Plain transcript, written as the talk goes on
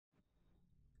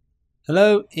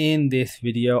Hello, in this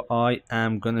video I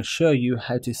am going to show you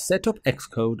how to set up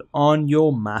Xcode on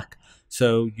your Mac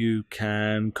so you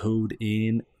can code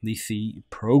in the C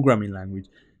programming language.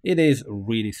 It is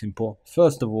really simple.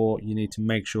 First of all, you need to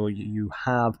make sure you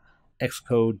have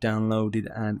Xcode downloaded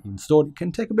and installed. It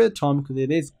can take a bit of time because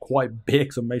it is quite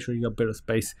big, so make sure you got a bit of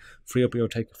space free up. It'll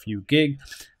take a few gig.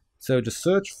 So just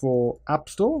search for App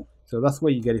Store. So that's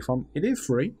where you get it from. It is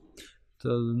free,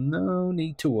 so no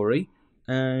need to worry.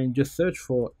 And just search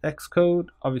for Xcode.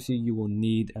 Obviously you will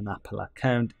need an Apple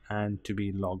account and to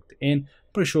be logged in.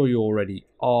 Pretty sure you already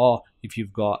are if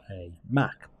you've got a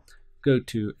Mac. Go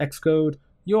to Xcode.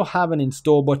 You'll have an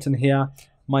install button here.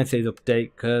 Mine says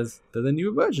update because there's a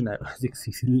new version now.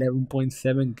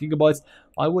 11.7 gigabytes.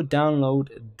 I would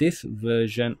download this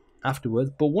version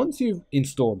afterwards, but once you've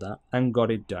installed that and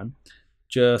got it done,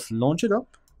 just launch it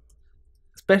up.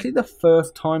 Especially the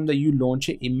first time that you launch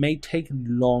it, it may take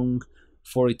long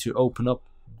for it to open up.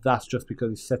 That's just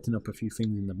because it's setting up a few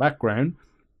things in the background.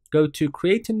 Go to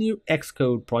create a new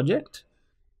Xcode project,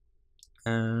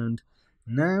 and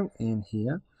now in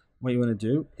here what you want to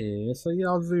do is,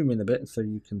 I'll zoom in a bit so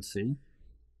you can see,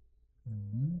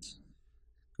 and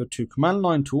go to command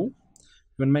line tool.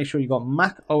 You want to make sure you got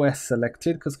Mac OS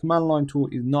selected because command line tool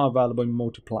is not available in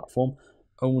multi-platform,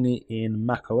 only in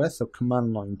Mac OS. So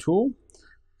command line tool,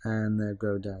 and then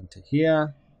go down to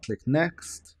here, click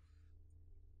next.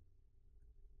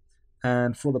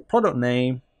 And for the product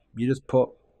name, you just put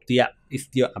it's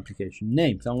your application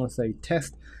name. So I'm going to say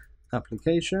test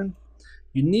application.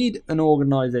 You need an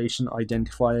organization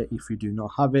identifier. If you do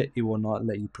not have it, it will not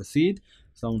let you proceed.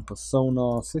 So I'm going to put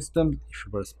Sonar Systems. If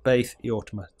you put a space, it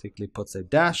automatically puts a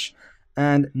dash.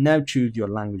 And now choose your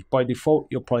language. By default,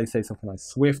 you'll probably say something like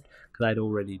Swift because I'd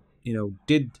already,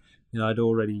 I'd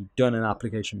already done an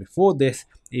application before this.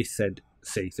 It said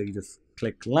C. So you just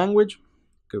click language,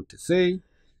 go to C.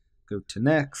 Go to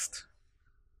next,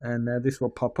 and this will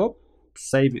pop up.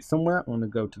 Save it somewhere. I'm going to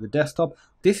go to the desktop.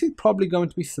 This is probably going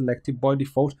to be selected by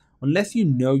default unless you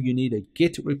know you need a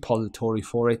Git repository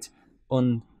for it.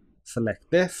 Unselect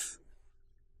this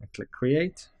and click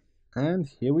create, and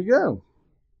here we go.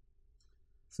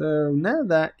 So now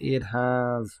that it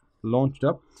has launched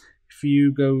up, if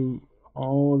you go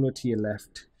all the way to your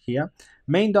left here,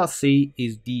 main.c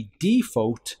is the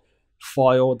default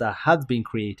file that has been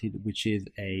created, which is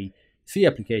a C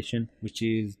application, which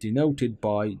is denoted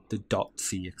by the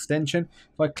 .c extension.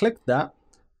 If I click that,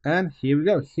 and here we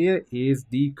go. Here is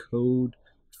the code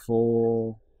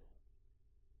for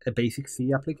a basic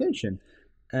C application.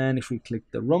 And if we click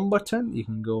the run button, you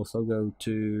can also go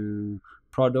to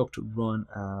product run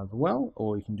as well,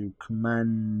 or you can do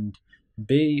command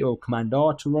B or command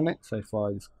R to run it. So if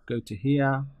I just go to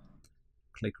here,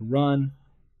 click run,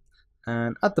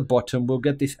 and at the bottom we'll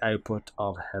get this output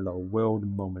of hello world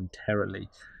momentarily.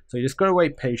 So you just gotta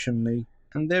wait patiently,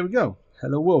 and there we go.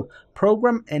 Hello world.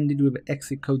 Program ended with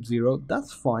exit code 0.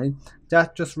 That's fine.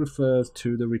 That just refers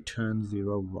to the return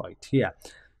 0 right here.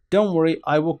 Don't worry,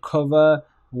 I will cover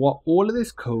what all of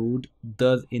this code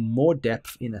does in more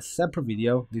depth in a separate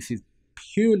video. This is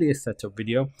purely a setup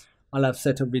video. I'll have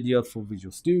setup videos for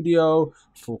Visual Studio,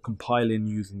 for compiling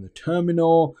using the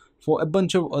terminal, for a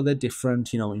bunch of other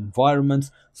different, environments.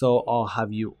 So I'll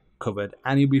have you covered,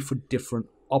 and it'll be for different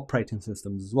operating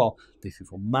systems as well. This is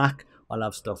for Mac. I'll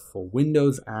have stuff for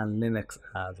Windows and Linux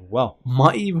as well.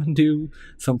 Might even do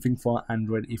something for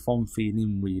Android if I'm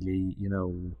feeling really,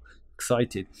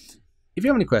 excited. If you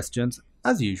have any questions,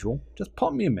 as usual, just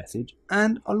pop me a message,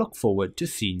 and I look forward to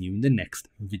seeing you in the next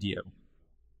video.